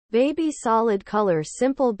Baby solid color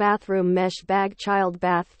simple bathroom mesh bag child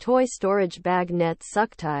bath toy storage bag net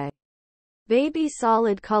suck tie. Baby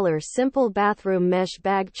solid color simple bathroom mesh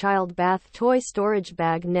bag child bath toy storage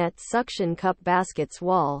bag net suction cup baskets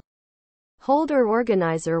wall holder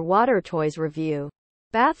organizer water toys review.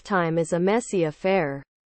 Bath time is a messy affair,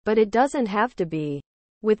 but it doesn't have to be.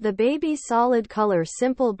 With the Baby solid color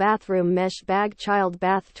simple bathroom mesh bag child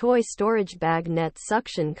bath toy storage bag net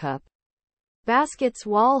suction cup baskets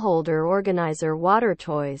wall holder organizer water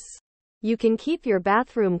toys, you can keep your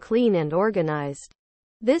bathroom clean and organized.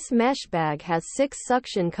 This mesh bag has 6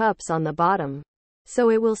 suction cups on the bottom,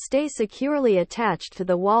 so it will stay securely attached to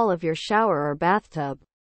the wall of your shower or bathtub.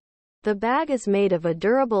 The bag is made of a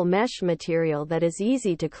durable mesh material that is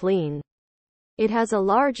easy to clean. It has a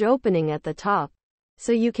large opening at the top,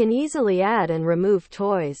 so you can easily add and remove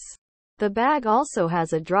toys. The bag also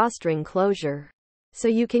has a drawstring closure, so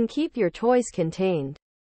you can keep your toys contained.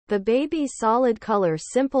 The Baby solid color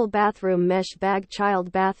simple bathroom mesh bag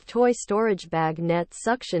child bath toy storage bag net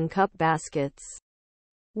suction cup baskets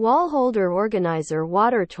wall holder organizer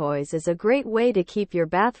water toys is a great way to keep your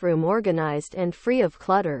bathroom organized and free of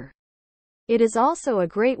clutter. It is also a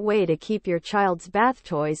great way to keep your child's bath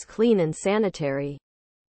toys clean and sanitary.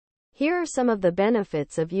 Here are some of the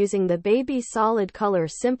benefits of using the Baby solid color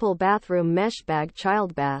simple bathroom mesh bag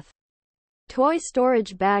child bath toy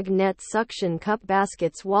storage bag net suction cup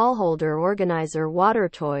baskets wall holder organizer water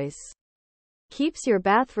toys. Keeps your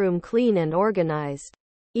bathroom clean and organized.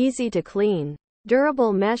 Easy to clean.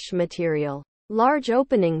 Durable mesh material. Large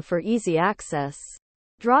opening for easy access.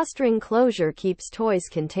 Drawstring closure keeps toys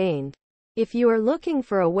contained. If you are looking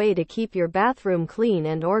for a way to keep your bathroom clean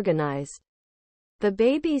and organized, the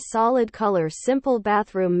Baby solid color simple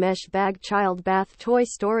bathroom mesh bag child bath toy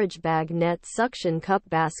storage bag net suction cup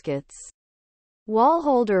baskets wall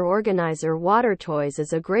holder organizer water toys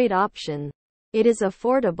is a great option. It is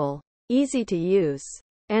affordable, easy to use,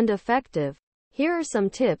 and effective. Here are some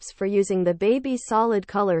tips for using the Baby solid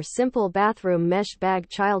color simple bathroom mesh bag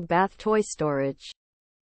child bath toy storage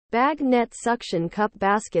bag net suction cup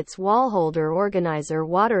baskets wall holder organizer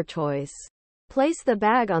water toys. Place the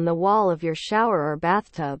bag on the wall of your shower or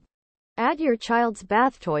bathtub. Add your child's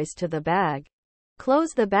bath toys to the bag.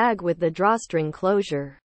 Close the bag with the drawstring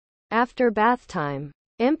closure. After bath time,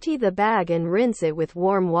 empty the bag and rinse it with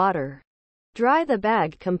warm water. Dry the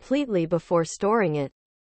bag completely before storing it.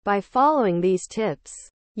 By following these tips,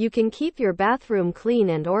 you can keep your bathroom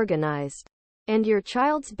clean and organized, and your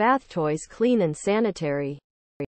child's bath toys clean and sanitary.